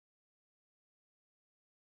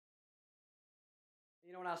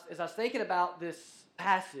As I was thinking about this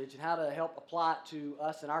passage and how to help apply it to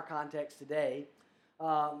us in our context today,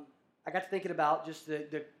 I got to thinking about just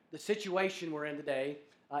the situation we're in today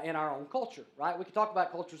in our own culture, right? We could talk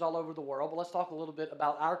about cultures all over the world, but let's talk a little bit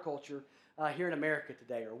about our culture here in America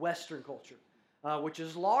today, or Western culture, which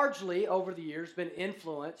has largely, over the years, been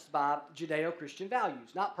influenced by Judeo-Christian values.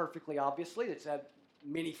 Not perfectly, obviously. It's had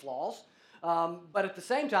many flaws. But at the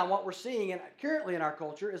same time, what we're seeing currently in our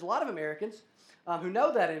culture is a lot of Americans who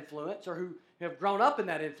know that influence or who have grown up in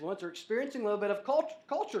that influence are experiencing a little bit of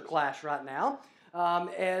culture clash right now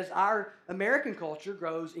as our American culture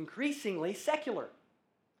grows increasingly secular.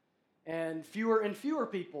 And fewer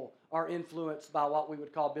people are influenced by what we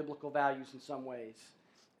would call biblical values in some ways.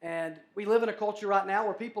 And we live in a culture right now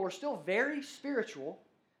where people are still very spiritual,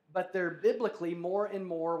 but they're biblically more and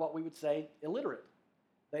more what we would say illiterate.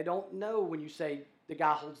 They don't know when you say the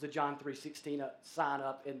guy holds the John 3:16 sign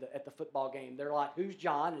up at the football game. They're like, who's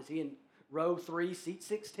John? Is he in row 3, seat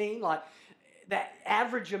 16? Like, that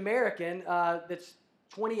average American that's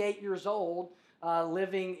 28 years old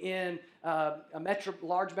living in a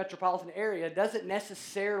large metropolitan area doesn't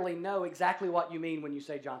necessarily know exactly what you mean when you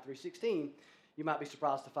say John 3:16. You might be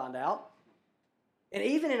surprised to find out. And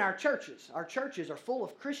even in our churches are full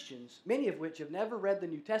of Christians, many of which have never read the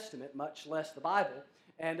New Testament, much less the Bible.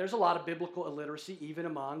 And there's a lot of biblical illiteracy even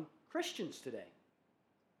among Christians today.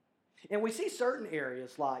 And we see certain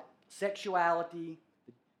areas like sexuality,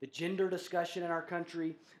 the gender discussion in our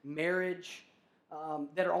country, marriage,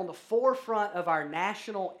 that are on the forefront of our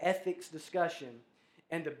national ethics discussion.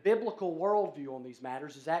 And the biblical worldview on these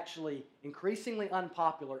matters is actually increasingly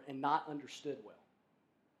unpopular and not understood well.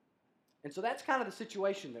 And so that's kind of the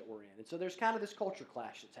situation that we're in. And so there's kind of this culture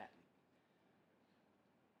clash that's happening.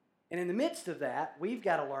 And in the midst of that, we've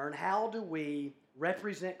got to learn, how do we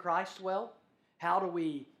represent Christ well? How do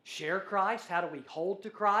we share Christ? How do we hold to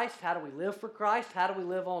Christ? How do we live for Christ? How do we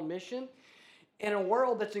live on mission? In a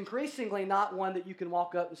world that's increasingly not one that you can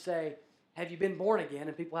walk up and say, have you been born again?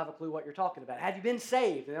 And people have a clue what you're talking about. Have you been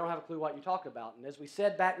saved? And they don't have a clue what you're talking about. And as we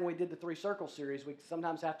said back when we did the Three Circles series, we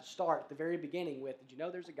sometimes have to start at the very beginning with, did you know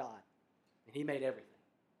there's a God? And He made everything.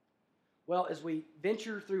 Well, as we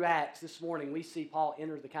venture through Acts this morning, we see Paul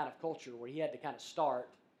enter the kind of culture where he had to kind of start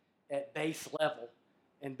at base level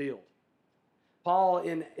and build. Paul,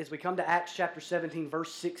 as we come to Acts chapter 17,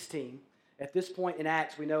 verse 16, at this point in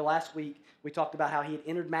Acts, we know last week we talked about how he had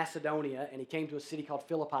entered Macedonia and he came to a city called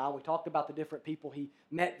Philippi. We talked about the different people he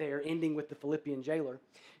met there, ending with the Philippian jailer.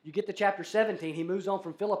 You get to chapter 17, he moves on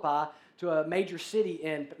from Philippi to a major city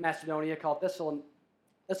in Macedonia called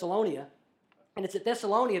Thessalonica. And it's at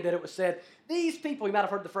Thessalonica that it was said, these people, you might have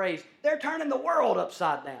heard the phrase, they're turning the world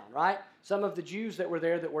upside down, right? Some of the Jews that were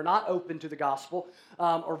there that were not open to the gospel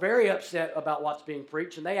are very upset about what's being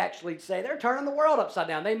preached, and they actually say they're turning the world upside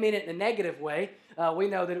down. They mean it in a negative way. We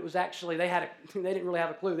know that it was actually, they didn't really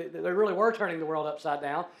have a clue. They really were turning the world upside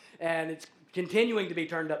down, and it's continuing to be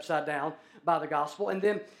turned upside down by the gospel. And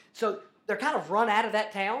then, so they're kind of run out of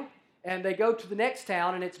that town, and they go to the next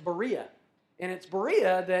town, and it's Berea. And it's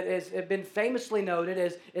Berea that has been famously noted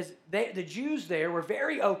as the Jews there were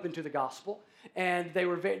very open to the gospel, and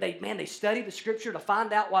they studied the scripture to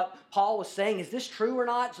find out what Paul was saying. Is this true or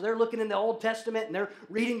not? So they're looking in the Old Testament and they're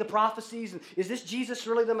reading the prophecies. And is this Jesus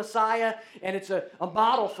really the Messiah? And it's a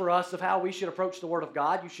model for us of how we should approach the Word of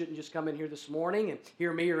God. You shouldn't just come in here this morning and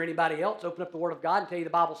hear me or anybody else open up the Word of God and tell you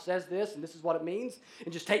the Bible says this and this is what it means,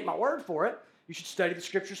 and just take my word for it. You should study the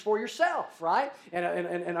Scriptures for yourself, right?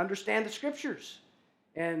 And understand the Scriptures.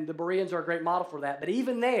 And the Bereans are a great model for that. But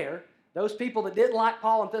even there, those people that didn't like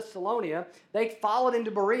Paul in Thessalonica, they followed him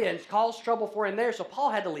to Berea and caused trouble for him there, so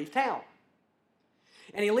Paul had to leave town.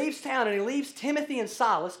 And he leaves town, and he leaves Timothy and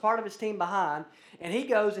Silas, part of his team, behind, and he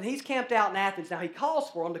goes and he's camped out in Athens. Now, he calls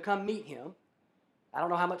for them to come meet him. I don't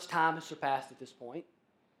know how much time has surpassed at this point.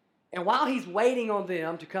 And while he's waiting on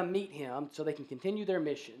them to come meet him so they can continue their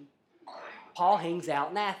mission, Paul hangs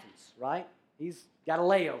out in Athens, right? He's got a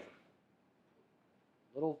layover.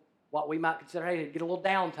 A little, what we might consider, hey, get a little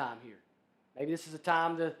downtime here. Maybe this is a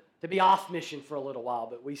time to be off mission for a little while,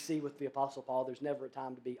 but we see with the Apostle Paul, there's never a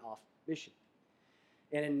time to be off mission.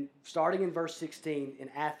 And starting in verse 16 in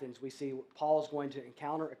Athens, we see Paul is going to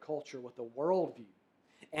encounter a culture with a worldview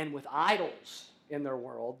and with idols in their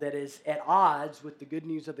world that is at odds with the good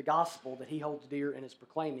news of the gospel that he holds dear and is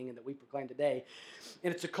proclaiming and that we proclaim today.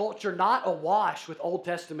 And it's a culture not awash with Old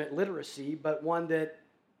Testament literacy, but one that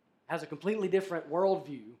has a completely different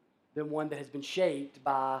worldview than one that has been shaped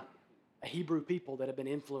by a Hebrew people that have been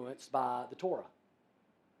influenced by the Torah.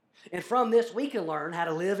 And from this, we can learn how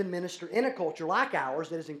to live and minister in a culture like ours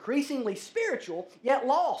that is increasingly spiritual, yet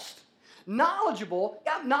lost. knowledgeable,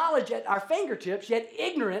 got knowledge at our fingertips, yet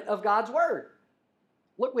ignorant of God's word.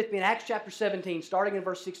 Look with me in Acts chapter 17, starting in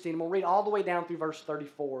verse 16, and we'll read all the way down through verse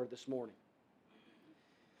 34 this morning.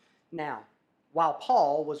 Now, while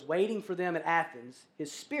Paul was waiting for them at Athens,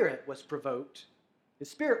 his spirit was provoked. His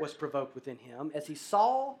spirit was provoked within him as he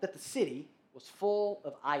saw that the city was full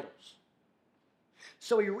of idols.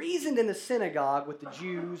 So he reasoned in the synagogue with the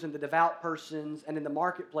Jews and the devout persons, and in the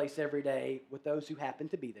marketplace every day with those who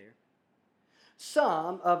happened to be there.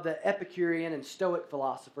 Some of the Epicurean and Stoic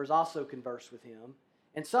philosophers also conversed with him,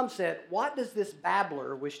 and some said, "What does this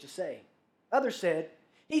babbler wish to say?" Others said,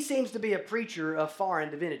 "He seems to be a preacher of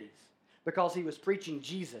foreign divinities, because he was preaching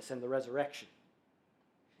Jesus and the resurrection."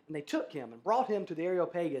 And they took him and brought him to the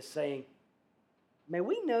Areopagus, saying, "May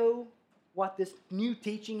we know what this new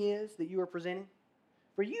teaching is that you are presenting?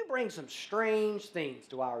 For you bring some strange things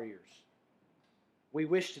to our ears. We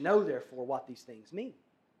wish to know, therefore, what these things mean."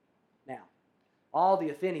 Now, all the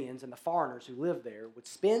Athenians and the foreigners who lived there would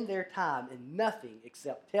spend their time in nothing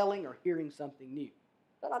except telling or hearing something new.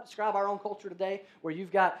 Does that not describe our own culture today, where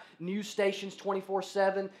you've got news stations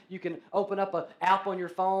 24/7? You can open up an app on your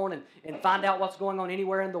phone and find out what's going on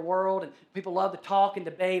anywhere in the world, and people love to talk and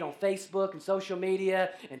debate on Facebook and social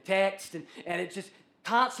media and text, and it's just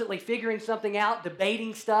constantly figuring something out,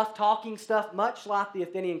 debating stuff, talking stuff, much like the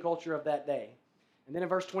Athenian culture of that day. And then in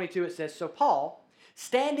verse 22 it says, "So Paul,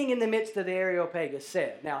 standing in the midst of the Areopagus,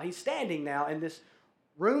 said," now he's standing now in this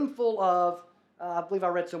room full of, I believe I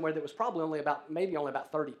read somewhere that was probably only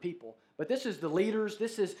about 30 people. But this is the leaders,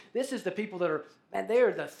 this is the people that are, and they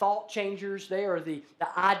are the thought changers, they are the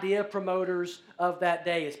idea promoters of that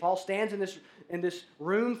day. As Paul stands in this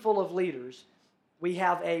room full of leaders, we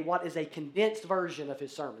have what is a condensed version of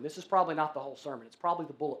his sermon. This is probably not the whole sermon. It's probably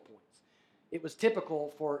the bullet points. It was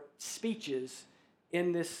typical for speeches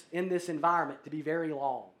in this environment to be very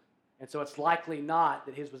long. And so it's likely not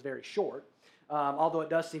that his was very short, although it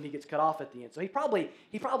does seem he gets cut off at the end. So he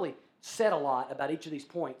probably said a lot about each of these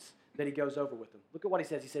points that he goes over with them. Look at what he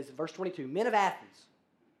says. He says in verse 22, "Men of Athens,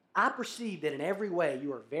 I perceive that in every way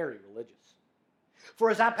you are very religious.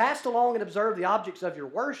 For as I passed along and observed the objects of your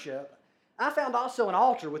worship, I found also an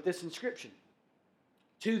altar with this inscription,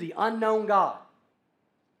 'To the unknown God.'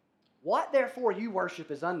 What therefore you worship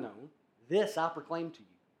is unknown, this I proclaim to you.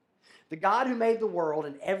 The God who made the world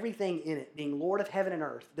and everything in it, being Lord of heaven and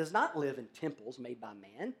earth, does not live in temples made by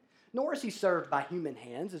man, nor is he served by human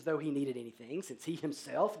hands as though he needed anything, since he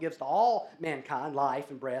himself gives to all mankind life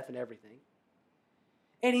and breath and everything.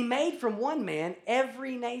 And he made from one man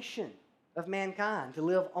every nation of mankind to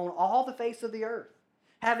live on all the face of the earth,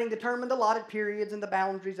 having determined allotted periods and the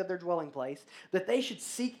boundaries of their dwelling place, that they should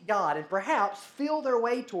seek God and perhaps feel their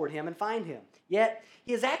way toward him and find him. Yet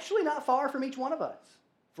he is actually not far from each one of us.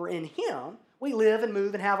 For in him we live and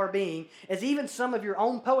move and have our being, as even some of your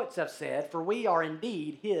own poets have said, for we are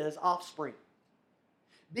indeed his offspring.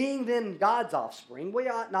 Being then God's offspring, we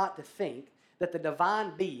ought not to think that the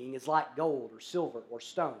divine being is like gold or silver or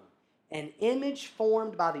stone, an image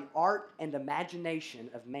formed by the art and imagination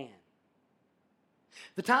of man.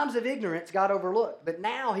 The times of ignorance God overlooked, but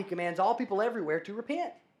now he commands all people everywhere to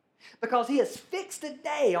repent, because he has fixed a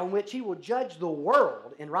day on which he will judge the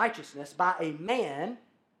world in righteousness by a man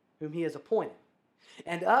whom he has appointed.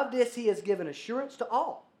 And of this he has given assurance to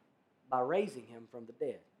all by raising him from the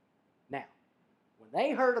dead." Now, when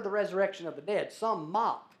they heard of the resurrection of the dead, some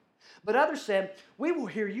mocked, but others said, "We will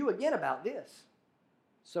hear you again about this."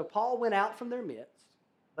 So Paul went out from their midst,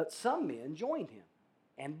 but some men joined him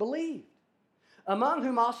and believed, among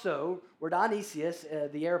whom also were Dionysius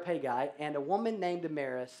the Areopagite and a woman named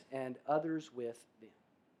Damaris and others with them.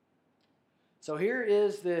 So here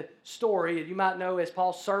is the story that you might know as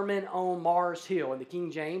Paul's Sermon on Mars Hill. In the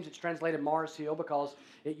King James, it's translated Mars Hill because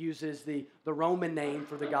it uses the Roman name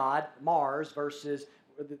for the god Mars versus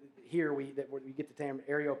here we get the term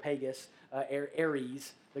Areopagus,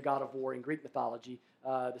 Ares, the god of war in Greek mythology.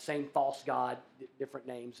 The same false god, different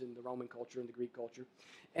names in the Roman culture and the Greek culture.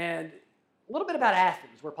 And a little bit about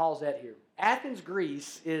Athens, where Paul's at here. Athens,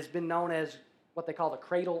 Greece, has been known as what they call the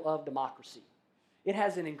cradle of democracy. It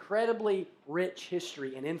has an incredibly rich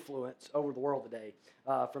history and influence over the world today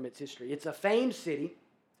from its history. It's a famed city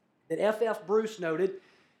that F.F. Bruce noted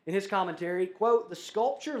in his commentary, quote, "The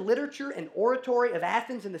sculpture, literature, and oratory of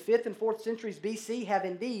Athens in the 5th and 4th centuries B.C. have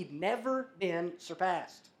indeed never been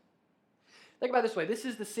surpassed." Think about it this way. This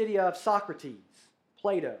is the city of Socrates,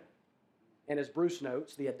 Plato, and as Bruce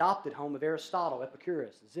notes, the adopted home of Aristotle,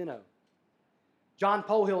 Epicurus, Zeno. John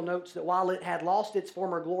Pohill notes that while it had lost its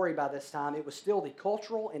former glory by this time, it was still the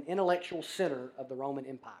cultural and intellectual center of the Roman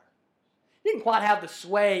Empire. Didn't quite have the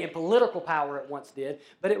sway and political power it once did,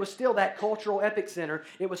 but it was still that cultural epicenter.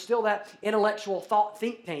 It was still that intellectual thought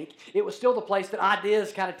think tank. It was still the place that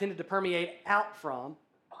ideas kind of tended to permeate out from.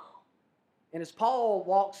 And as Paul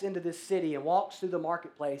walks into this city and walks through the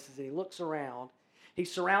marketplaces and he looks around,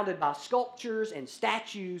 he's surrounded by sculptures and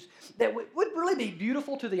statues that would really be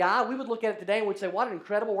beautiful to the eye. We would look at it today and we'd say, what an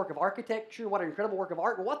incredible work of architecture, what an incredible work of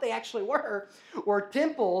art. But what they actually were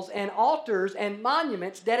temples and altars and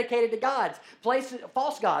monuments dedicated to gods, places,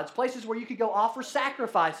 false gods, places where you could go offer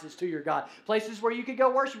sacrifices to your God, places where you could go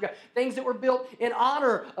worship God, things that were built in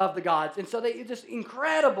honor of the gods. And so they just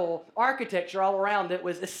incredible architecture all around that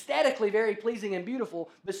was aesthetically very pleasing and beautiful,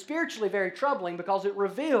 but spiritually very troubling because it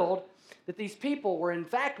revealed that these people were in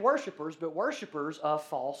fact worshipers, but worshipers of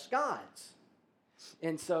false gods.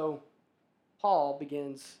 And so Paul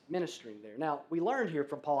begins ministering there. Now, we learned here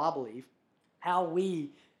from Paul, I believe,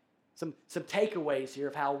 some takeaways here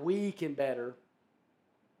of how we can better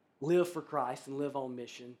live for Christ and live on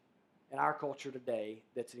mission in our culture today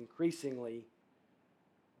that's increasingly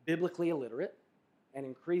biblically illiterate and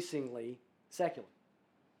increasingly secular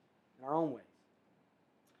in our own ways.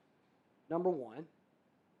 Number one,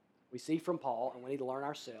 we see from Paul, and we need to learn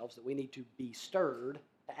ourselves, that we need to be stirred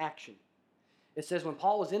to action. It says when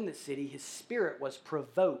Paul was in this city, his spirit was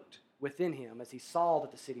provoked within him as he saw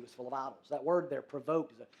that the city was full of idols. That word there,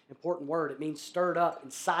 provoked, is an important word. It means stirred up,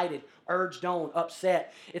 incited, urged on,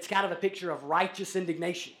 upset. It's kind of a picture of righteous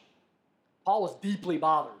indignation. Paul was deeply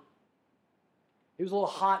bothered. He was a little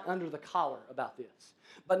hot under the collar about this.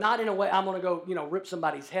 But not in a way, I'm going to go, rip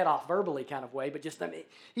somebody's head off verbally kind of way, but just,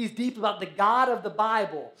 he's deep about the God of the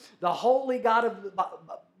Bible, the holy God of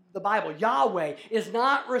the Bible, Yahweh, is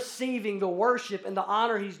not receiving the worship and the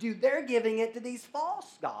honor he's due. They're giving it to these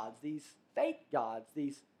false gods, these fake gods,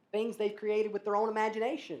 these things they've created with their own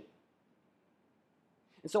imagination.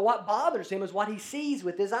 And so what bothers him is what he sees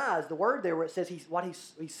with his eyes. The word there where it says he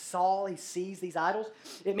sees these idols,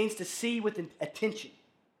 it means to see with attention.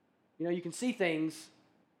 You can see things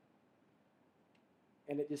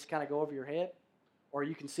and it just kind of go over your head. Or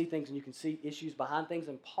you can see things and you can see issues behind things.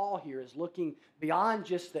 And Paul here is looking beyond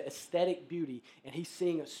just the aesthetic beauty, and he's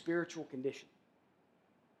seeing a spiritual condition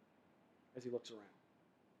as he looks around.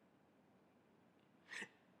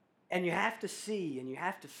 And you have to see and you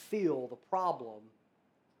have to feel the problem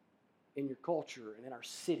in your culture and in our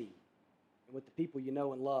city and with the people you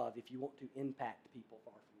know and love if you want to impact people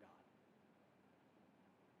far from God.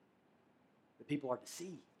 The people are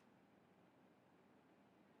deceived.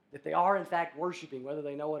 That they are, in fact, worshiping, whether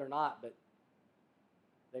they know it or not, but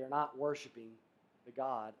they are not worshiping the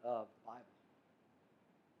God of the Bible.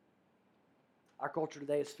 Our culture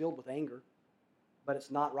today is filled with anger, but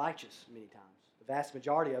it's not righteous many times. The vast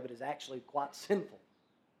majority of it is actually quite sinful.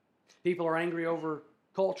 People are angry over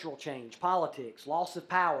cultural change, politics, loss of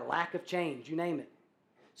power, lack of change, you name it.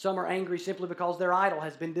 Some are angry simply because their idol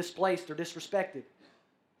has been displaced or disrespected.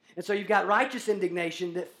 And so you've got righteous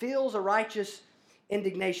indignation that feels a righteous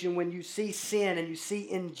indignation when you see sin and you see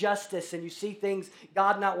injustice and you see things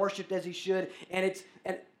God not worshipped as he should, and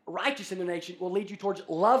righteous indignation will lead you towards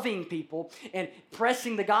loving people and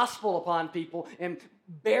pressing the gospel upon people and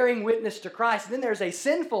bearing witness to Christ. And then there's a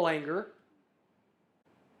sinful anger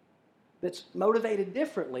that's motivated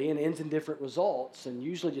differently and ends in different results, and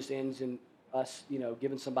usually just ends in us,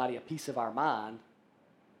 giving somebody a piece of our mind,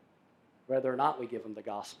 whether or not we give them the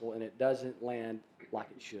gospel, and it doesn't land like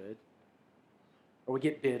it should. Or we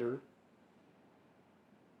get bitter,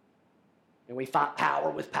 and we fight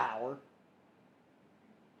power with power.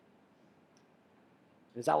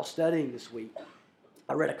 As I was studying this week,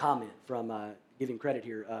 I read a comment from, giving credit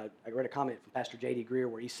here, I read a comment from Pastor J.D. Greer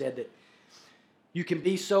where he said that you can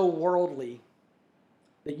be so worldly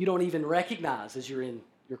that you don't even recognize as you're in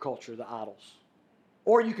your culture the idols.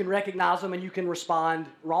 Or you can recognize them and you can respond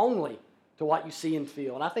wrongly to what you see and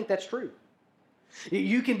feel. And I think that's true.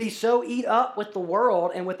 You can be so eat up with the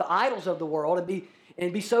world and with the idols of the world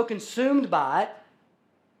and be so consumed by it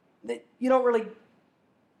that you don't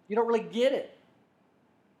really get it.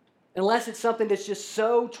 Unless it's something that's just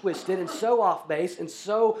so twisted and so off base and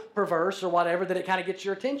so perverse or whatever that it kind of gets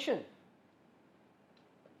your attention.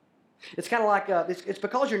 It's kind of like, it's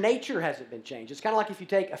because your nature hasn't been changed. It's kind of like if you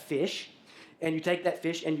take a fish and you take that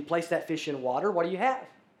fish and you place that fish in water, what do you have?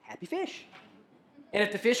 Happy fish. And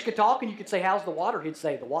if the fish could talk and you could say, how's the water? He'd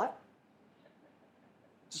say, the what?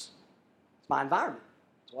 It's my environment.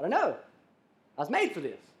 It's what I know. I was made for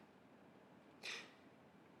this.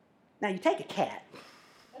 Now you take a cat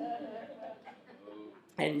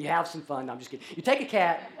and you have some fun. No, I'm just kidding. You take a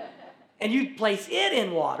cat and you place it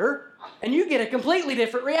in water and you get a completely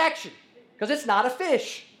different reaction because it's not a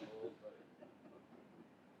fish.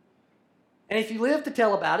 And if you live to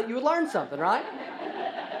tell about it, you would learn something, right?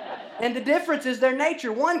 And the difference is their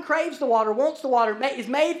nature. One craves the water, wants the water, is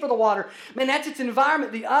made for the water. Man, that's its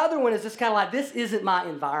environment. The other one is just kind of like, this isn't my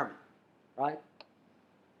environment, right?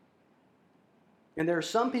 And there are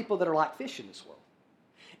some people that are like fish in this world.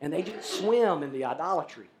 And they just swim in the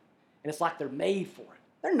idolatry. And it's like they're made for it.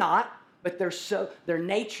 They're not, but their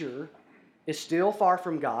nature is still far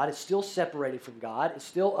from God. It's still separated from God. It's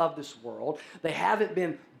still of this world. They haven't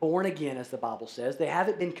been born again, as the Bible says. They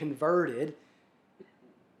haven't been converted.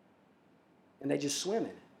 And they just swim in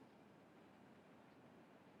it.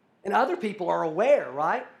 And other people are aware,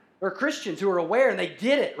 right? There are Christians who are aware and they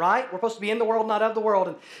get it, right? We're supposed to be in the world, not of the world.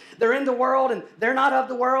 And they're in the world and they're not of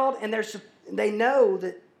the world. And they know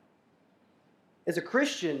that as a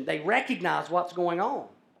Christian, they recognize what's going on.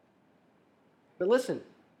 But listen,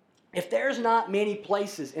 if there's not many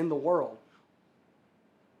places in the world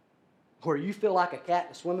where you feel like a cat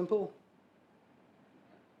in a swimming pool,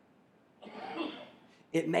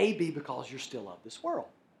 it may be because you're still of this world.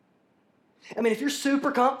 I mean, if you're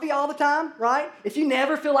super comfy all the time, right? If you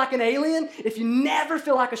never feel like an alien, if you never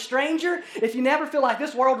feel like a stranger, if you never feel like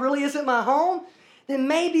this world really isn't my home, then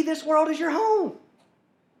maybe this world is your home.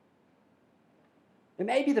 And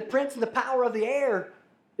maybe the prince and the power of the air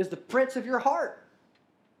is the prince of your heart.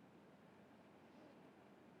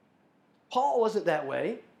 Paul wasn't that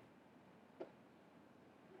way.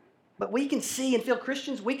 But we can see and feel,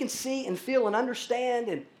 Christians, we can see and feel and understand,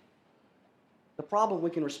 and the problem, we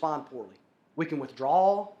can respond poorly. We can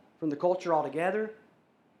withdraw from the culture altogether,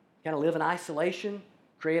 kind of live in isolation,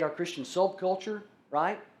 create our Christian subculture,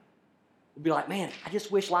 right? We'd be like, man, I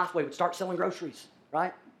just wish Lifeway would start selling groceries,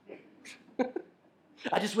 right?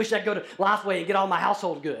 I just wish I'd go to Lifeway and get all my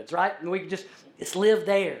household goods, right? And we could just live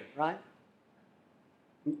there, right?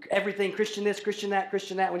 Everything, Christian this, Christian that,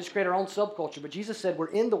 Christian that. We just create our own subculture. But Jesus said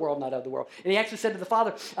we're in the world, not of the world. And he actually said to the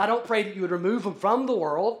Father, I don't pray that you would remove them from the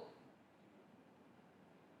world.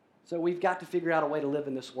 So we've got to figure out a way to live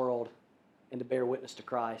in this world and to bear witness to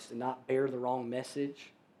Christ and not bear the wrong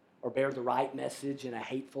message or bear the right message in a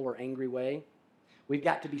hateful or angry way. We've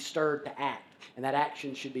got to be stirred to act, and that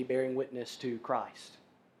action should be bearing witness to Christ.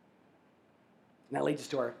 And that leads us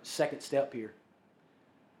to our second step here.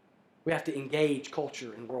 We have to engage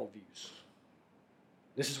culture and worldviews.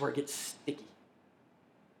 This is where it gets sticky. It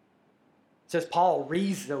says Paul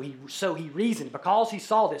reasoned, so he reasoned. Because he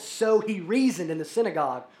saw this, so he reasoned in the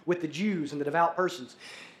synagogue with the Jews and the devout persons,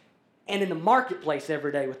 and in the marketplace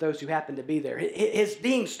every day with those who happened to be there. His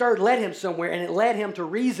being stirred led him somewhere, and it led him to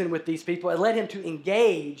reason with these people. It led him to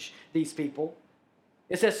engage these people.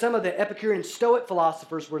 It says some of the Epicurean Stoic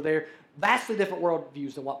philosophers were there, vastly different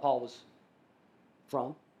worldviews than what Paul was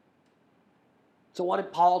from. So what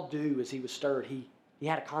did Paul do as he was stirred? He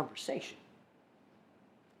had a conversation.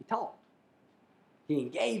 He talked. He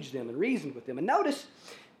engaged them and reasoned with them. And notice,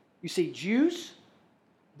 you see Jews,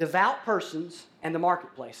 devout persons, and the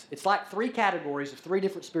marketplace. It's like three categories of three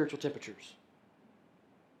different spiritual temperatures.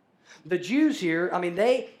 The Jews here, I mean,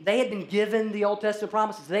 they had been given the Old Testament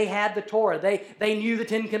promises. They had the Torah. They knew the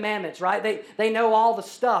Ten Commandments, right? They know all the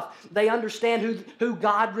stuff. They understand who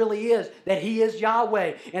God really is, that He is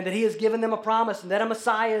Yahweh, and that He has given them a promise, and that a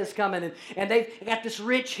Messiah is coming. And they've got this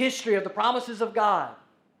rich history of the promises of God.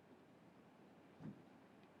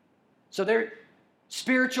 So their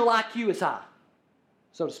spiritual IQ is high,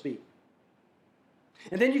 so to speak.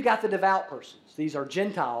 And then you've got the devout persons. These are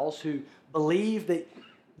Gentiles who believe that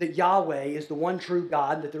Yahweh is the one true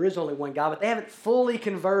God, and that there is only one God, but they haven't fully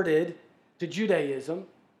converted to Judaism.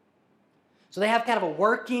 So they have kind of a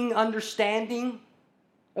working understanding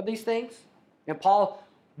of these things. And Paul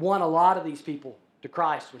won a lot of these people to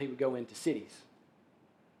Christ when he would go into cities.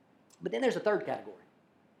 But then there's a third category.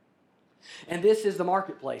 And this is the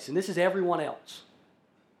marketplace, and this is everyone else.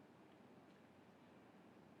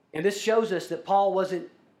 And this shows us that Paul wasn't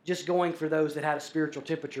just going for those that had a spiritual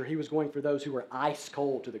temperature. He was going for those who were ice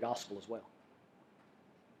cold to the gospel as well.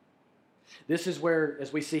 This is where,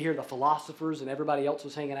 as we see here, the philosophers and everybody else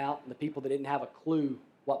was hanging out, and the people that didn't have a clue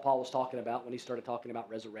what Paul was talking about when he started talking about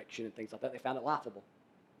resurrection and things like that, they found it laughable.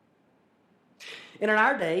 And in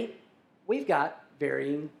our day, we've got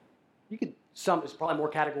varying, there's probably more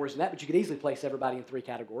categories than that, but you could easily place everybody in three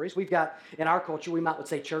categories. We've got, in our culture, we might would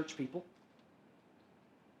say church people.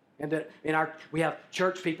 And that we have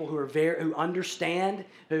church people who who understand,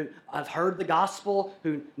 who have heard the gospel,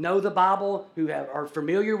 who know the Bible, who are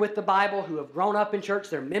familiar with the Bible, who have grown up in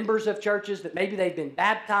church. They're members of churches that maybe they've been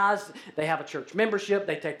baptized. They have a church membership.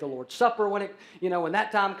 They take the Lord's Supper when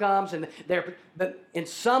that time comes. And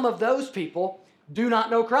some of those people do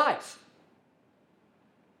not know Christ.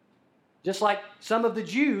 Just like some of the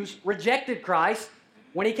Jews rejected Christ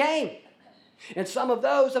when he came. And some of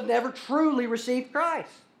those have never truly received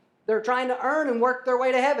Christ. They're trying to earn and work their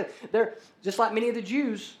way to heaven. They're just like many of the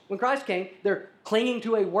Jews when Christ came, they're clinging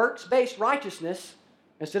to a works-based righteousness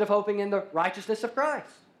instead of hoping in the righteousness of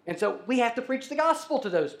Christ. And so we have to preach the gospel to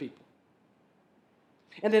those people.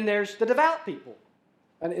 And then there's the devout people.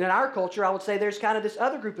 And in our culture, I would say there's kind of this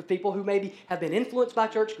other group of people who maybe have been influenced by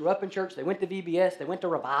church, grew up in church, they went to VBS, they went to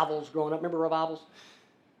revivals growing up. Remember revivals?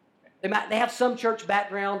 They have some church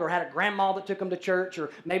background or had a grandma that took them to church,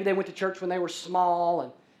 or maybe they went to church when they were small.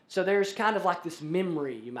 And so there's kind of like this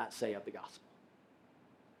memory, you might say, of the gospel.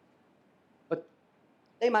 But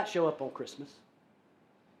they might show up on Christmas.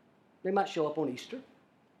 They might show up on Easter.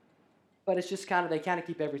 But it's just they kind of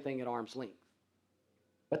keep everything at arm's length.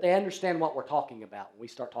 But they understand what we're talking about when we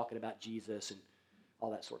start talking about Jesus and all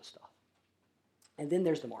that sort of stuff. And then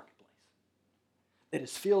there's the marketplace that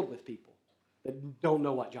is filled with people that don't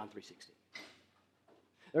know what John 3:16.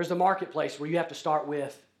 There's the marketplace where you have to start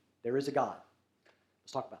with, there is a God.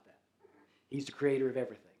 Let's talk about that. He's the creator of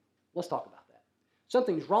everything. Let's talk about that.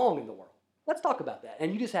 Something's wrong in the world. Let's talk about that.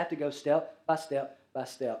 And you just have to go step by step by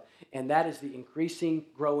step. And that is the increasing,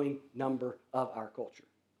 growing number of our culture.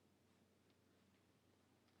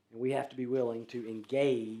 And we have to be willing to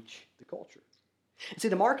engage the culture. See,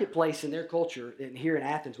 the marketplace in their culture here in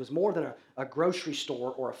Athens was more than a grocery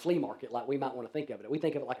store or a flea market like we might want to think of it. We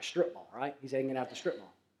think of it like a strip mall, right? He's hanging out at the strip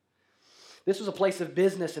mall. This was a place of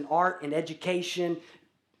business and art and education,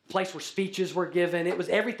 a place where speeches were given. It was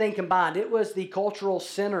everything combined. It was the cultural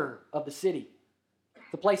center of the city,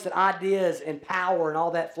 the place that ideas and power and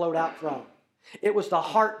all that flowed out from. It was the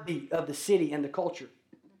heartbeat of the city and the culture.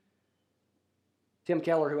 Tim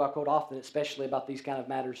Keller, who I quote often, especially about these kind of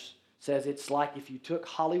matters, says it's like if you took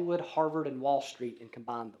Hollywood, Harvard, and Wall Street and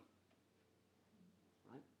combined them.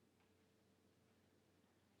 Right?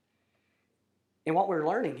 And what we're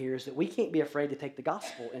learning here is that we can't be afraid to take the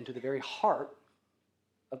gospel into the very heart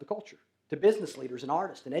of the culture, to business leaders and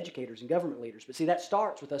artists and educators and government leaders. But see, that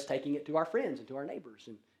starts with us taking it to our friends and to our neighbors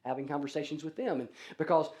and having conversations with them. And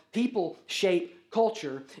because people shape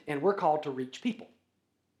culture, and we're called to reach people.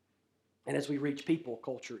 And as we reach people,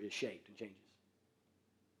 culture is shaped and changes.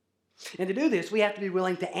 And to do this, we have to be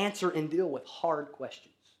willing to answer and deal with hard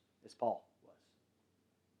questions, as Paul was.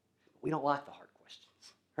 We don't like the hard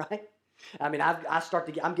questions, right? I mean,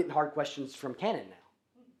 I'm getting hard questions from Cannon now,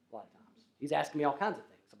 a lot of times. He's asking me all kinds of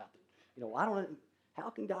things about, how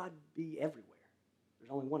can God be everywhere?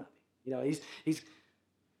 There's only one of him.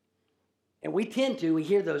 And we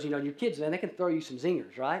hear those, your kids, man, they can throw you some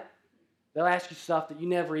zingers, right? They'll ask you stuff that you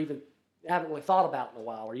never even haven't really thought about in a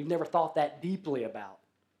while, or you've never thought that deeply about.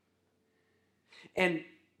 And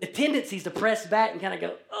the tendency is to press back and kind of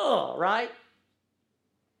go, oh, right?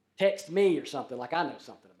 Text me or something, like I know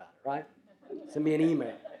something about it, right? Send me an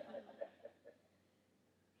email.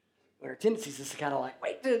 Our tendency is just kind of like,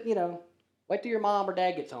 wait till your mom or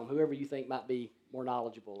dad gets home, whoever you think might be more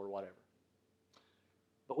knowledgeable or whatever.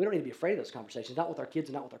 But we don't need to be afraid of those conversations, not with our kids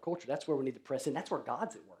and not with our culture. That's where we need to press in. That's where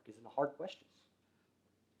God's at work, is in the hard questions.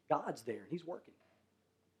 God's there, and he's working.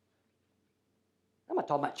 I'm not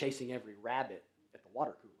talking about chasing every rabbit at the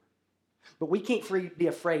water cooler. But we can't be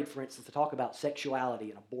afraid, for instance, to talk about sexuality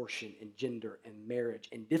and abortion and gender and marriage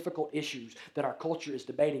and difficult issues that our culture is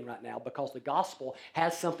debating right now, because the gospel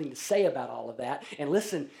has something to say about all of that. And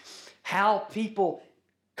listen, how people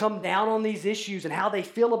come down on these issues and how they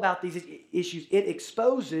feel about these issues, it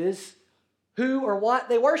exposes who or what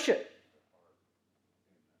they worship.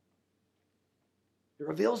 It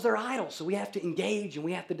reveals their idols, so we have to engage and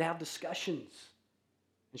we have to have discussions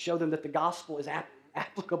and show them that the gospel is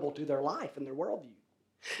applicable to their life and their worldview.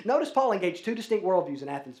 Notice Paul engaged two distinct worldviews in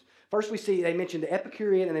Athens. First we see they mentioned the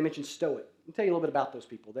Epicurean and they mentioned Stoic. Let me tell you a little bit about those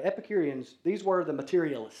people. The Epicureans, these were the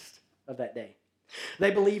materialists of that day. They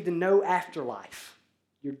believed in no afterlife.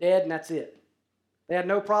 You're dead and that's it. They had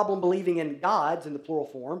no problem believing in gods in the plural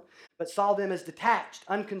form, but saw them as detached,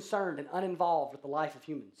 unconcerned, and uninvolved with the life of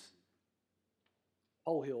humans.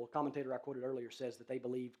 Polhill, a commentator I quoted earlier, says that they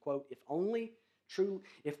believed, quote,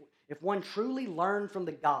 if one truly learned from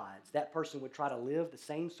the gods, that person would try to live the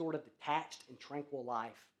same sort of detached and tranquil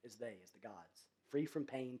life as the gods, free from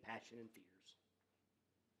pain, passion, and fears.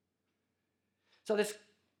 So this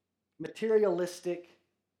materialistic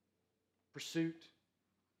pursuit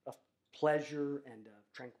of pleasure and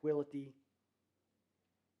of tranquility,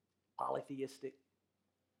 polytheistic.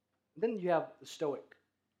 And then you have the Stoic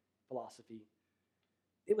philosophy.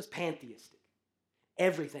 It was pantheistic.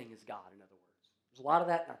 Everything is God, in other words. There's a lot of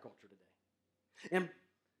that in our culture today. And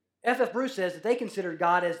F.F. Bruce says that they considered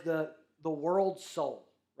God as the world's soul,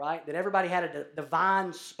 right? That everybody had a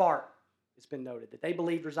divine spark, it's been noted, that they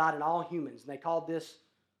believed reside in all humans, and they called this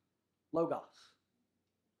logos.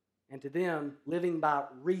 And to them, living by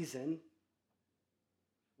reason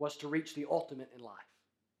was to reach the ultimate in life.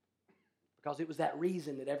 Because it was that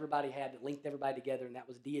reason that everybody had that linked everybody together, and that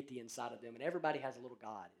was deity inside of them, and everybody has a little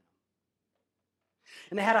God in them.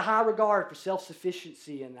 And they had a high regard for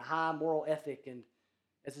self-sufficiency and a high moral ethic, and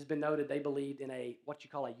as has been noted, they believed in what you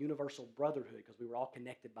call a universal brotherhood, because we were all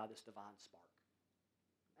connected by this divine spark.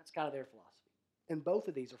 That's kind of their philosophy. And both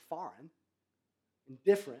of these are foreign and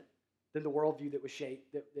different than the worldview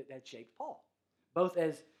that had shaped Paul. Both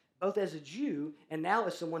as a Jew and now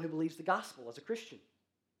as someone who believes the gospel, as a Christian.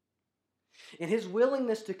 And his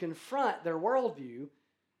willingness to confront their worldview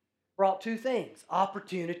brought two things: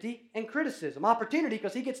 opportunity and criticism. Opportunity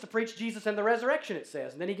because he gets to preach Jesus and the resurrection, it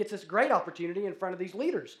says. And then he gets this great opportunity in front of these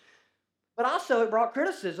leaders. But also it brought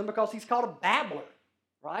criticism because he's called a babbler,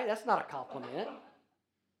 right? That's not a compliment.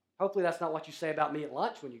 Hopefully that's not what you say about me at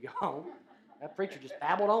lunch when you go home. That preacher just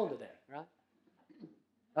babbled on today, right?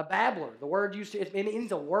 A babbler, the word used to, it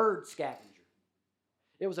means a word scavenger.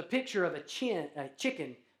 It was a picture of a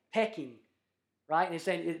chicken pecking, right? And it's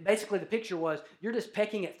saying, basically the picture was, you're just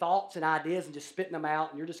pecking at thoughts and ideas and just spitting them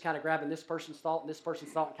out, and you're just kind of grabbing this person's thought and this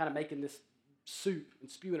person's thought and kind of making this soup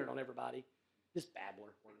and spewing it on everybody. This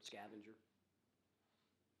babbler, word scavenger.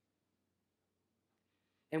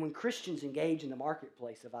 And when Christians engage in the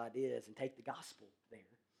marketplace of ideas and take the gospel there,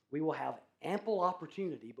 we will have ample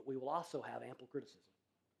opportunity, but we will also have ample criticism.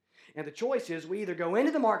 And the choice is, we either go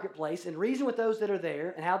into the marketplace and reason with those that are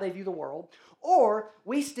there and how they view the world, or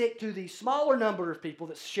we stick to the smaller number of people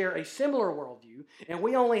that share a similar worldview, and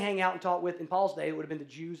we only hang out and talk with, in Paul's day, it would have been the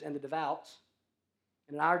Jews and the devout.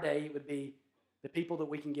 And in our day, it would be the people that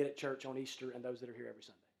we can get at church on Easter and those that are here every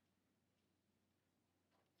Sunday.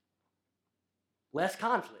 Less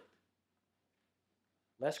conflict,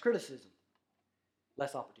 less criticism,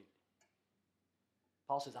 less opportunity.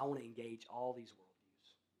 Paul says, I want to engage all these worldviews.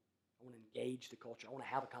 I want to engage the culture. I want to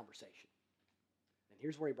have a conversation. And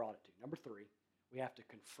here's where he brought it to. Number 3, we have to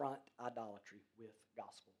confront idolatry with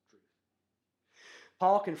gospel truth.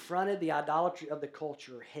 Paul confronted the idolatry of the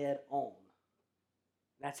culture head on.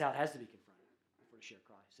 That's how it has to be confronted if we're to share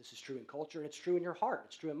Christ. This is true in culture, and it's true in your heart.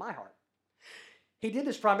 It's true in my heart. He did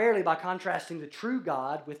this primarily by contrasting the true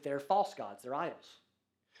God with their false gods, their idols.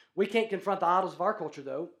 We can't confront the idols of our culture,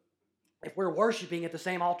 though, if we're worshiping at the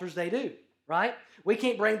same altars they do, right? We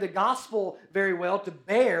can't bring the gospel very well to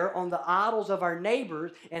bear on the idols of our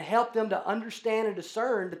neighbors and help them to understand and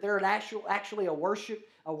discern that they're actually a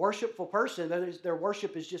worshipful person, that their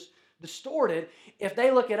worship is just distorted, if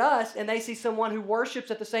they look at us and they see someone who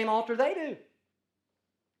worships at the same altar they do.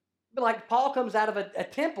 But like Paul comes out of a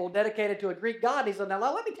temple dedicated to a Greek god, and he said, now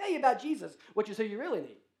let me tell you about Jesus, which is who you really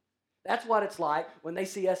need. That's what it's like when they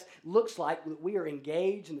see us. Looks like we are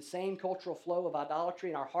engaged in the same cultural flow of idolatry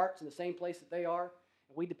in our hearts in the same place that they are,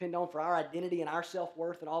 and we depend on for our identity and our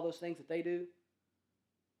self-worth and all those things that they do.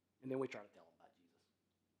 And then we try to tell them about Jesus.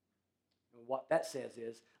 And what that says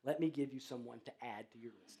is, let me give you someone to add to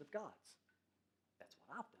your list of gods. That's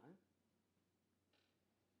what I've done.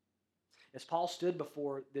 As Paul stood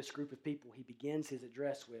before this group of people, he begins his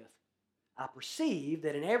address with, I perceive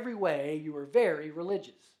that in every way you are very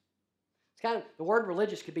religious. It's kind of, the word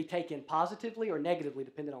religious could be taken positively or negatively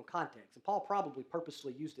depending on context. And Paul probably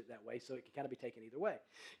purposely used it that way so it could kind of be taken either way.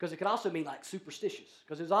 Because it could also mean like superstitious.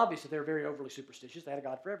 Because it was obvious that they were very overly superstitious. They had a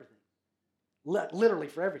God for everything. Literally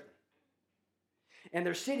for everything. And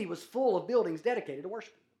their city was full of buildings dedicated to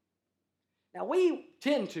worshiping them. Now we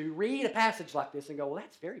tend to read a passage like this and go, well,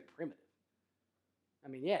 that's very primitive. I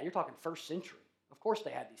mean, yeah, you're talking first century. Of course they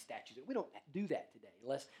had these statues. We don't do that today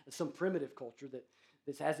unless it's some primitive culture that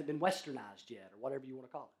this hasn't been westernized yet or whatever you want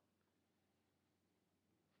to call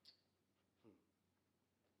it.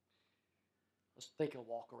 Let's take a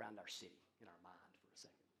walk around our city in our mind for a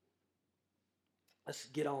second. Let's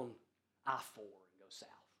get on I-4 and go south.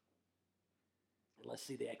 And let's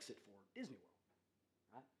see the exit for Disney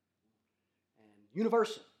World, right? And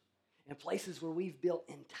Universal. And places where we've built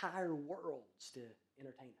entire worlds to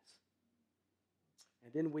entertain us.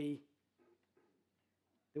 And then we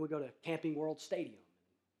go to Camping World Stadium,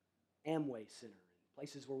 and Amway Center, and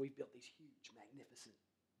places where we've built these huge, magnificent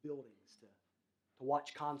buildings to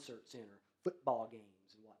watch concerts in, or football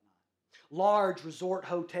games and whatnot. Large resort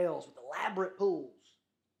hotels with elaborate pools.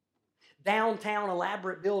 Downtown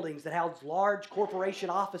elaborate buildings that house large corporation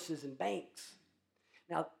offices and banks.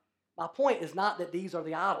 Now, my point is not that these are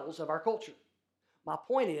the idols of our culture. My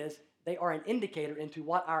point is they are an indicator into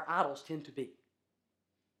what our idols tend to be.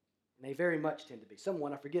 And they very much tend to be.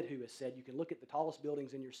 Someone, I forget who, has said you can look at the tallest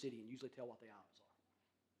buildings in your city and usually tell what the idols are.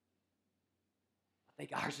 I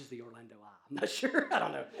think ours is the Orlando Eye. I'm not sure. I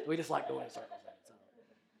don't know. We just like going in circles. So.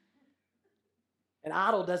 An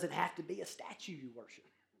idol doesn't have to be a statue you worship.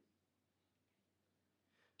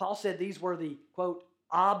 Paul said these were the, quote,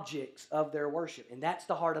 objects of their worship. And that's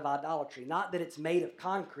the heart of idolatry. Not that it's made of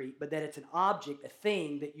concrete, but that it's an object, a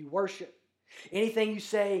thing that you worship. Anything you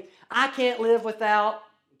say, I can't live without,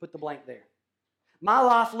 put the blank there. My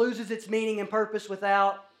life loses its meaning and purpose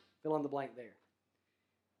without, fill in the blank there.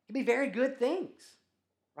 It can be very good things,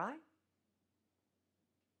 right?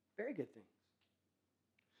 Very good things.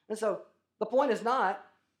 And so the point is not,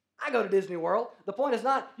 I go to Disney World. The point is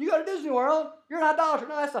not, you go to Disney World, you're an idolater.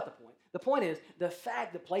 No, that's not the point. The point is, the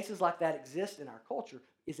fact that places like that exist in our culture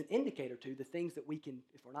is an indicator to the things that we can,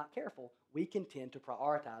 if we're not careful, we can tend to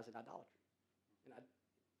prioritize in idolatry.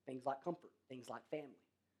 Things like comfort, things like family,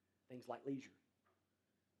 things like leisure,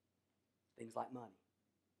 things like money.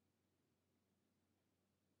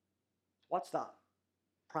 What's the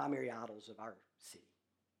primary idols of our city?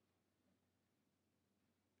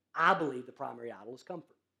 I believe the primary idol is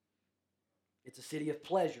comfort. It's a city of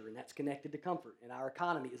pleasure, and that's connected to comfort. And our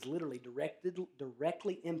economy is literally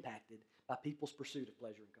directly impacted by people's pursuit of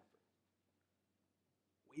pleasure and comfort.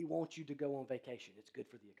 We want you to go on vacation. It's good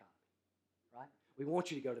for the economy, right? We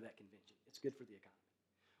want you to go to that convention. It's good for the economy.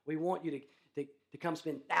 We want you to come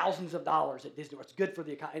spend thousands of dollars at Disney World. It's good for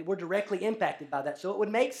the economy. And we're directly impacted by that. So it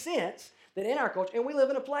would make sense that in our culture, and we live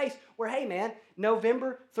in a place where, hey man,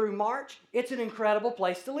 November through March, it's an incredible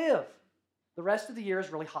place to live. The rest of the year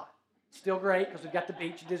is really hot. Still great because we've got the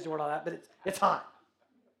beach and Disney World and all that, but it's hot.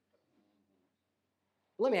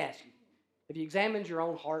 Let me ask you, have you examined your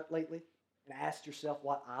own heart lately and asked yourself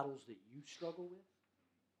what idols that you struggle with?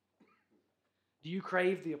 Do you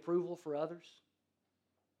crave the approval for others?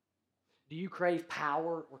 Do you crave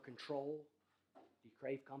power or control? Do you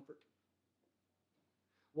crave comfort?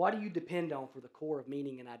 What do you depend on for the core of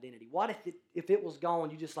meaning and identity? What if it was gone,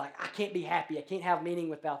 you just like, I can't be happy, I can't have meaning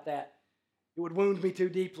without that. It would wound me too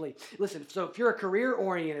deeply. Listen, so if you're a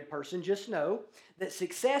career-oriented person, just know that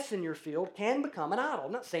success in your field can become an idol.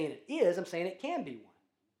 I'm not saying it is, I'm saying it can be one.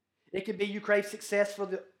 It could be you crave success for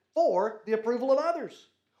the approval of others,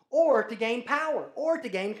 or to gain power, or to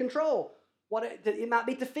gain control. It might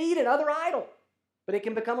be to feed another idol, but it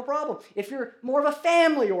can become a problem. If you're more of a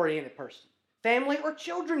family-oriented person, family or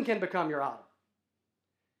children can become your idol.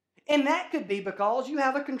 And that could be because you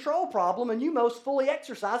have a control problem and you most fully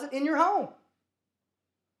exercise it in your home,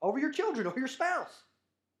 over your children or your spouse.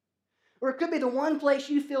 Or it could be the one place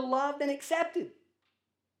you feel loved and accepted.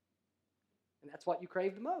 And that's what you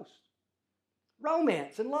crave the most.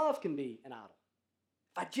 Romance and love can be an idol.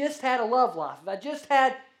 If I just had a love life,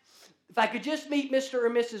 if I could just meet Mr. or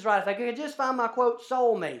Mrs. Right, if I could just find my, quote,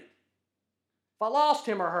 soulmate, if I lost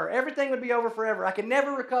him or her, everything would be over forever. I could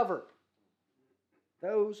never recover.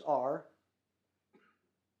 Those are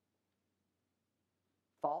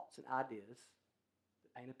thoughts and ideas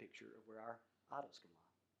that paint a picture of where our idols can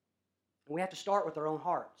lie. And we have to start with our own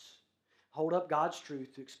hearts. Hold up God's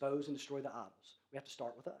truth to expose and destroy the idols. We have to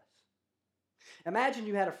start with us. Imagine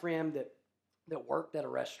you had a friend that worked at a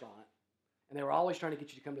restaurant, and they were always trying to get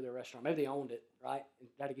you to come to their restaurant. Maybe they owned it, right, and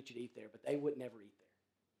tried to get you to eat there, but they would never eat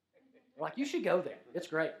there. They're like, you should go there. It's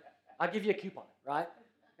great. I'll give you a coupon, right?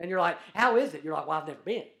 And you're like, how is it? You're like, well, I've never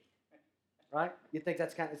been, right? You think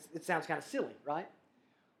it sounds kind of silly, right?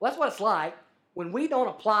 Well, that's what it's like when we don't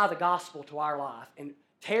apply the gospel to our life and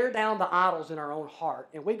tear down the idols in our own heart,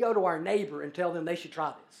 and we go to our neighbor and tell them they should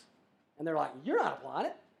try this. And they're like, you're not applying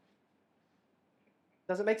it.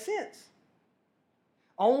 Doesn't make sense.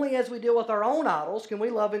 Only as we deal with our own idols can we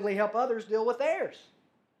lovingly help others deal with theirs.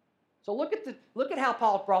 So look at how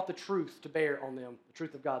Paul brought the truth to bear on them, the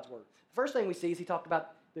truth of God's word. The first thing we see is he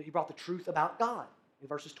brought the truth about God in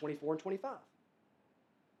verses 24 and 25.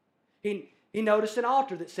 He noticed an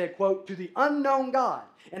altar that said, quote, to the unknown God.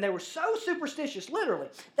 And they were so superstitious, literally.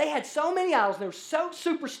 They had so many idols, and they were so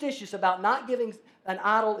superstitious about not giving an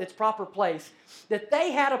idol its proper place, that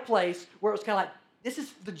they had a place where it was kind of like, this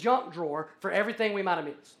is the junk drawer for everything we might have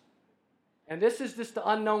missed. And this is just the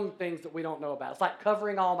unknown things that we don't know about. It's like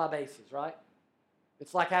covering all my bases, right?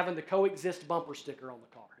 It's like having the coexist bumper sticker on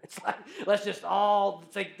the car. It's like, let's just all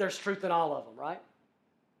think there's truth in all of them, right?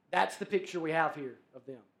 That's the picture we have here of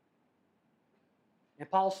them. And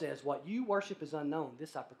Paul says, what you worship is unknown.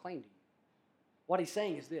 This I proclaim to you. What he's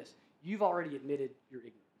saying is this. You've already admitted your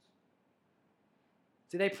ignorance.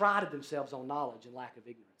 See, they prided themselves on knowledge and lack of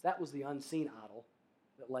ignorance. That was the unseen idol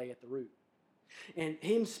that lay at the root. And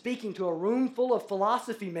him speaking to a room full of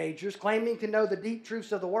philosophy majors claiming to know the deep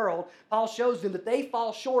truths of the world, Paul shows them that they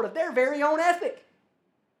fall short of their very own ethic.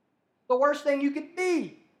 The worst thing you could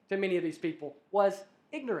be to many of these people was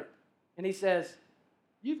ignorant. And he says,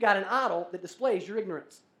 you've got an idol that displays your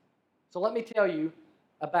ignorance. So let me tell you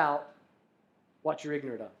about what you're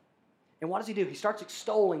ignorant of. And what does he do? He starts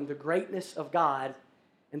extolling the greatness of God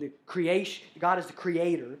and the creation. God is the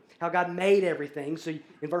creator, how God made everything. So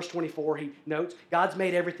in verse 24, he notes, God's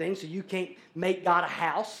made everything, so you can't make God a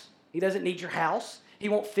house. He doesn't need your house. He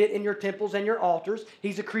won't fit in your temples and your altars.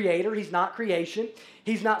 He's a creator. He's not creation.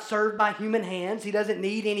 He's not served by human hands. He doesn't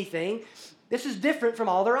need anything. This is different from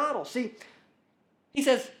all their idols. See, he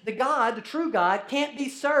says the God, the true God, can't be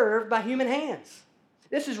served by human hands.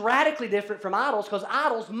 This is radically different from idols because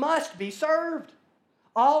idols must be served.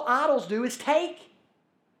 All idols do is take.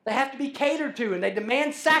 They have to be catered to, and they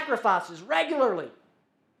demand sacrifices regularly.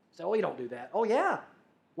 So, oh, you don't do that. Oh, yeah.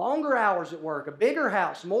 Longer hours at work, a bigger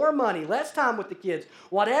house, more money, less time with the kids.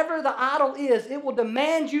 Whatever the idol is, it will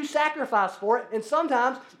demand you sacrifice for it, and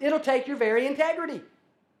sometimes it'll take your very integrity.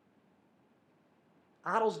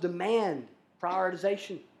 Idols demand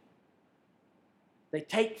prioritization. They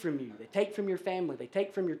take from you. They take from your family. They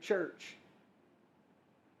take from your church.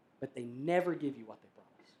 But they never give you what they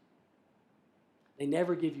promise. They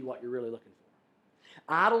never give you what you're really looking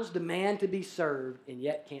for. Idols demand to be served and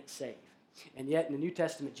yet can't save. And yet in the New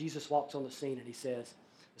Testament, Jesus walks on the scene and he says,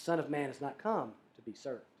 the Son of Man has not come to be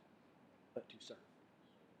served, but to serve.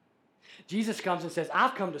 Jesus comes and says,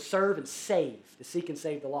 I've come to serve and save, to seek and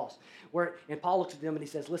save the lost. And Paul looks at them and he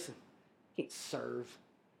says, listen, you can't serve.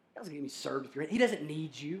 God doesn't get me served if you're in. He doesn't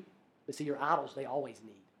need you. But see, your idols, they always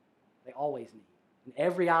need. They always need. And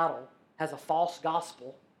every idol has a false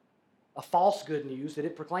gospel, a false good news that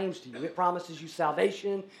it proclaims to you. It promises you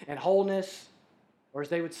salvation and wholeness, or as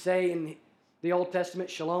they would say in the Old Testament,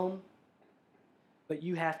 shalom. But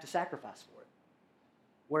you have to sacrifice for it.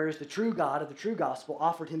 Whereas the true God of the true gospel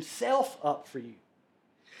offered himself up for you.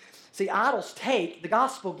 See, idols take, the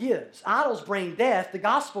gospel gives. Idols bring death, the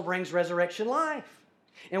gospel brings resurrection life.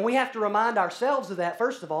 And we have to remind ourselves of that,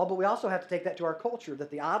 first of all, but we also have to take that to our culture,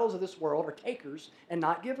 that the idols of this world are takers and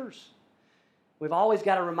not givers. We've always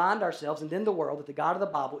got to remind ourselves and then the world that the God of the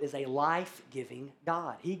Bible is a life-giving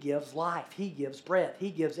God. He gives life. He gives breath. He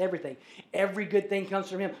gives everything. Every good thing comes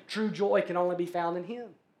from him. True joy can only be found in him.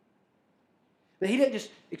 But he didn't just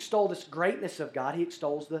extol this greatness of God. He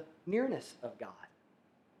extols the nearness of God.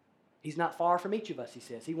 He's not far from each of us, he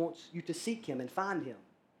says. He wants you to seek him and find him.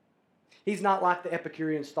 He's not like the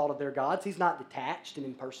Epicureans thought of their gods. He's not detached and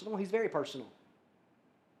impersonal. He's very personal.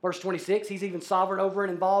 Verse 26, he's even sovereign over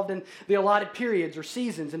and involved in the allotted periods or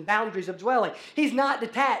seasons and boundaries of dwelling. He's not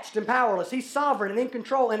detached and powerless. He's sovereign and in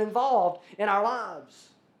control and involved in our lives.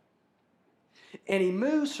 And he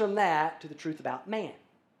moves from that to the truth about man.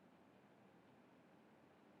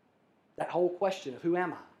 That whole question of who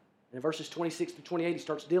am I? And in verses 26 to 28, he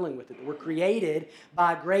starts dealing with it. We're created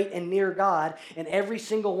by a great and near God, and every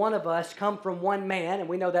single one of us come from one man, and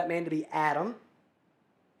we know that man to be Adam.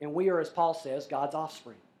 And we are, as Paul says, God's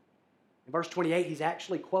offspring. In verse 28, he's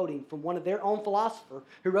actually quoting from one of their own philosophers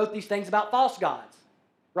who wrote these things about false gods,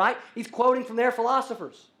 right? He's quoting from their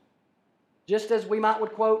philosophers. Just as we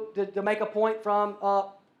would quote to make a point from a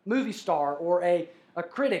movie star or a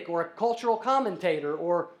critic or a cultural commentator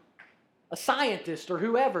or a scientist or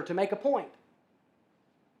whoever to make a point.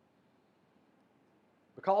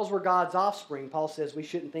 Because we're God's offspring, Paul says we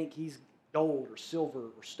shouldn't think he's gold or silver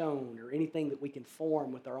or stone or anything that we can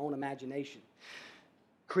form with our own imagination.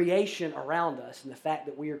 Creation around us and the fact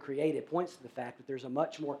that we are created points to the fact that there's a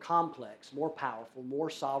much more complex, more powerful, more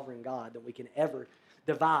sovereign God than we can ever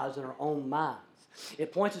devise in our own minds.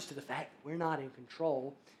 It points us to the fact that we're not in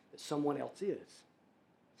control, that someone else is.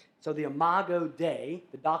 So the Imago Dei,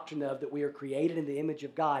 the doctrine of that we are created in the image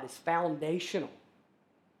of God, is foundational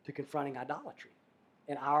to confronting idolatry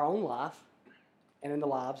in our own life and in the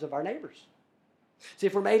lives of our neighbors. See,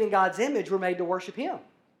 if we're made in God's image, we're made to worship him,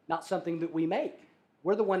 not something that we make.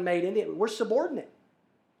 We're the one made in it. We're subordinate.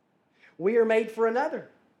 We are made for another.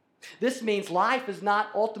 This means life is not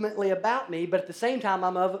ultimately about me, but at the same time,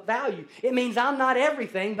 I'm of value. It means I'm not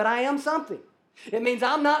everything, but I am something. It means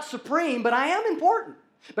I'm not supreme, but I am important.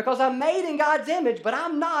 Because I'm made in God's image, but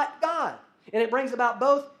I'm not God. And it brings about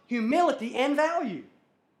both humility and value.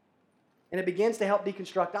 And it begins to help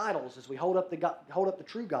deconstruct idols as we hold up the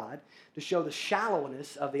true God to show the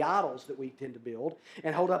shallowness of the idols that we tend to build,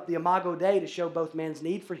 and hold up the Imago Dei to show both man's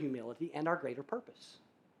need for humility and our greater purpose,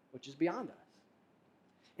 which is beyond us.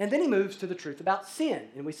 And then he moves to the truth about sin.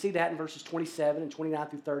 And we see that in verses 27 and 29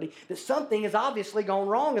 through 30, that something has obviously gone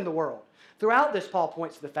wrong in the world. Throughout this, Paul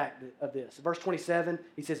points to the fact of this. In verse 27,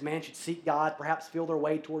 he says, man should seek God, perhaps feel their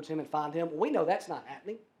way towards him and find him. Well, we know that's not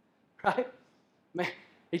happening, right? Man,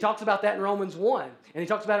 he talks about that in Romans 1. And he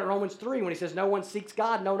talks about it in Romans 3 when he says, no one seeks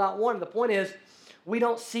God, no, not one. The point is, we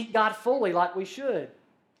don't seek God fully like we should.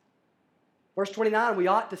 Verse 29, we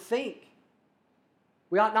ought to think.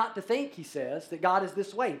 We ought not to think, he says, that God is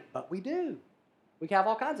this way, but we do. We have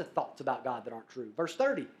all kinds of thoughts about God that aren't true. Verse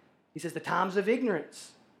 30, he says the times of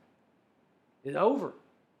ignorance is over.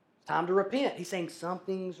 It's time to repent. He's saying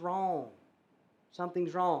something's wrong.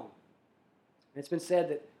 Something's wrong. And it's been said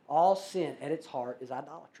that all sin at its heart is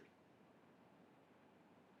idolatry.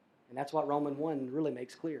 And that's what Romans 1 really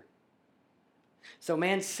makes clear. So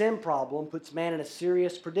man's sin problem puts man in a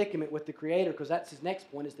serious predicament with the Creator, because that's his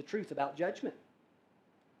next point, is the truth about judgment.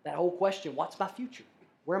 That whole question, what's my future?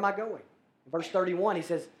 Where am I going? In verse 31, he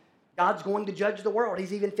says, God's going to judge the world.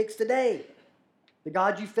 He's even fixed today. The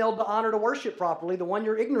God you failed to honor to worship properly, the one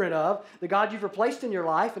you're ignorant of, the God you've replaced in your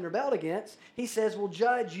life and rebelled against, he says will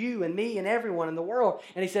judge you and me and everyone in the world.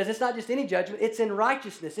 And he says it's not just any judgment, it's in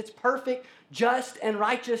righteousness. It's perfect, just, and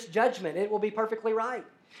righteous judgment. It will be perfectly right.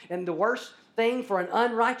 And the worst thing for an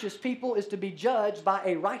unrighteous people is to be judged by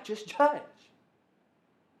a righteous judge.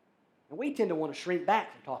 And we tend to want to shrink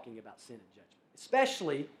back from talking about sin and judgment,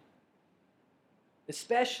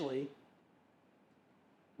 especially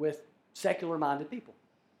with secular-minded people.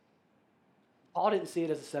 Paul didn't see it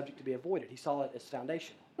as a subject to be avoided. He saw it as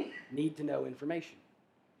foundational, need to know information.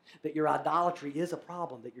 That your idolatry is a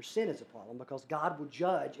problem, that your sin is a problem, because God will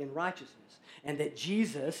judge in righteousness. And that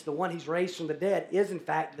Jesus, the one he's raised from the dead, is in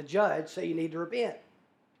fact the judge, so you need to repent.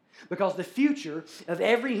 Because the future of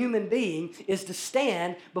every human being is to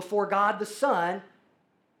stand before God the Son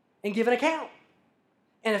and give an account.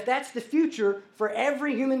 And if that's the future for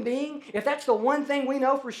every human being, if that's the one thing we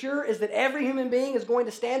know for sure is that every human being is going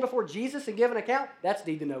to stand before Jesus and give an account, that's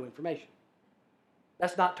need to know information.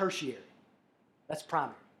 That's not tertiary. That's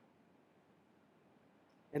primary.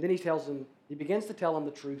 And then he begins to tell them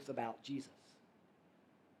the truth about Jesus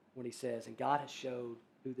when he says, and God has showed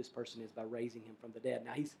who this person is by raising him from the dead.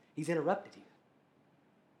 Now, he's interrupted here.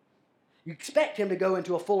 You expect him to go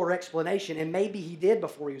into a fuller explanation, and maybe he did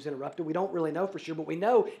before he was interrupted. We don't really know for sure, but we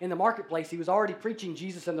know in the marketplace he was already preaching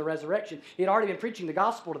Jesus and the resurrection. He had already been preaching the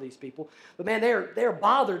gospel to these people. But man, they're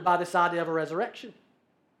bothered by this idea of a resurrection.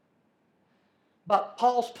 But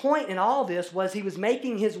Paul's point in all this was he was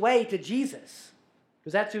making his way to Jesus,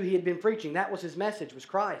 because that's who he had been preaching. That was his message, was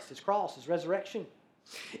Christ, his cross, his resurrection.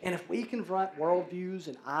 And if we confront worldviews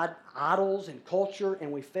and idols and culture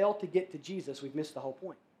and we fail to get to Jesus, we've missed the whole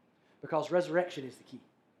point. Because resurrection is the key.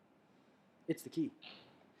 It's the key.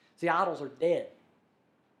 See, idols are dead.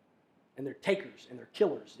 And they're takers and they're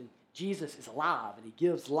killers. And Jesus is alive and he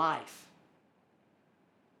gives life.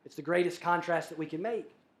 It's the greatest contrast that we can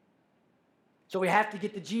make. So we have to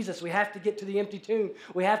get to Jesus. We have to get to the empty tomb.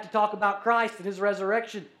 We have to talk about Christ and his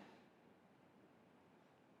resurrection.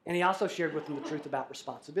 And he also shared with them the truth about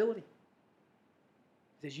responsibility.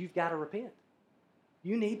 He says, you've got to repent.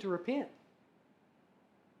 You need to repent.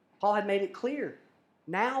 Paul had made it clear.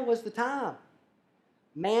 Now was the time.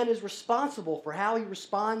 Man is responsible for how he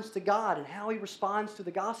responds to God and how he responds to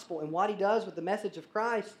the gospel and what he does with the message of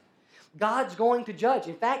Christ. God's going to judge.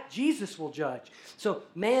 In fact, Jesus will judge. So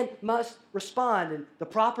man must respond, and the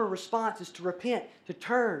proper response is to repent, to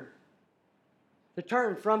turn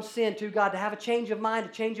from sin to God, to have a change of mind, a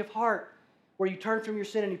change of heart, where you turn from your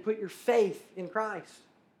sin and you put your faith in Christ,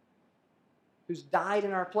 who's died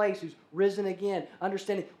in our place, who's risen again,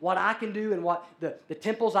 understanding what I can do and what the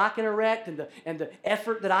temples I can erect and the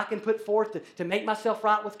effort that I can put forth to make myself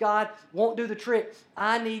right with God won't do the trick.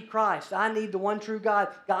 I need Christ. I need the one true God,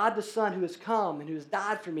 God the Son, who has come and who has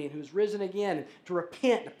died for me and who has risen again, and to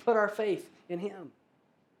repent, to put our faith in him.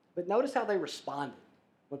 But notice how they responded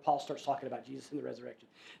when Paul starts talking about Jesus and the resurrection.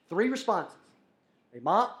 3 responses. They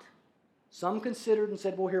mocked, some considered and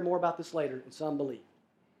said, we'll hear more about this later, and some believed.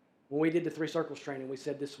 When we did the 3 circles training, we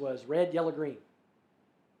said this was red, yellow, green.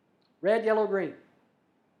 Red, yellow, green.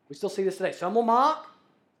 We still see this today. Some will mock,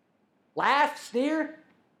 laugh, sneer.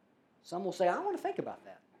 Some will say, I want to think about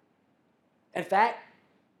that. In fact,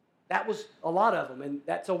 that was a lot of them, and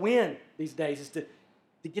that's a win these days, is to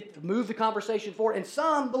get to move the conversation forward. And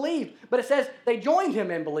some believed, but it says they joined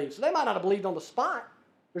him and believed. So they might not have believed on the spot.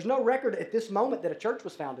 There's no record at this moment that a church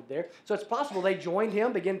was founded there. So it's possible they joined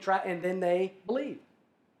him, and then they believed.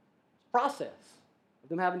 It's a process of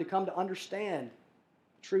them having to come to understand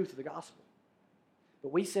the truth of the gospel.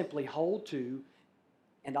 But we simply hold to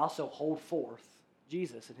and also hold forth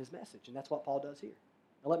Jesus and his message, and that's what Paul does here.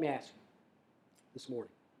 Now let me ask you this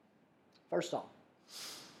morning. First off,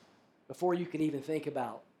 before you can even think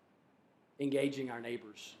about engaging our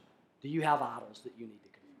neighbors, do you have idols that you need to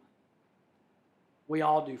confront? We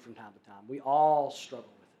all do from time to time. We all struggle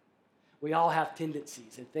with it. We all have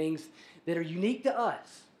tendencies and things that are unique to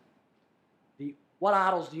us. What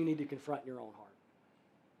idols do you need to confront in your own heart?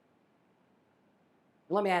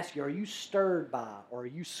 And let me ask you, are you stirred by or are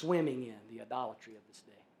you swimming in the idolatry of this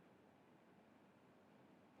day?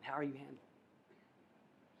 And how are you handling it?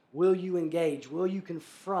 Will you engage? Will you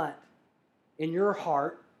confront in your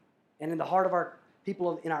heart and in the heart of our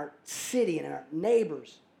people in our city and in our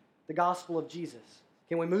neighbors the gospel of Jesus?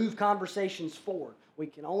 Can we move conversations forward? We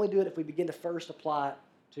can only do it if we begin to first apply it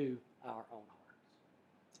to our own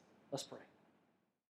hearts. Let's pray.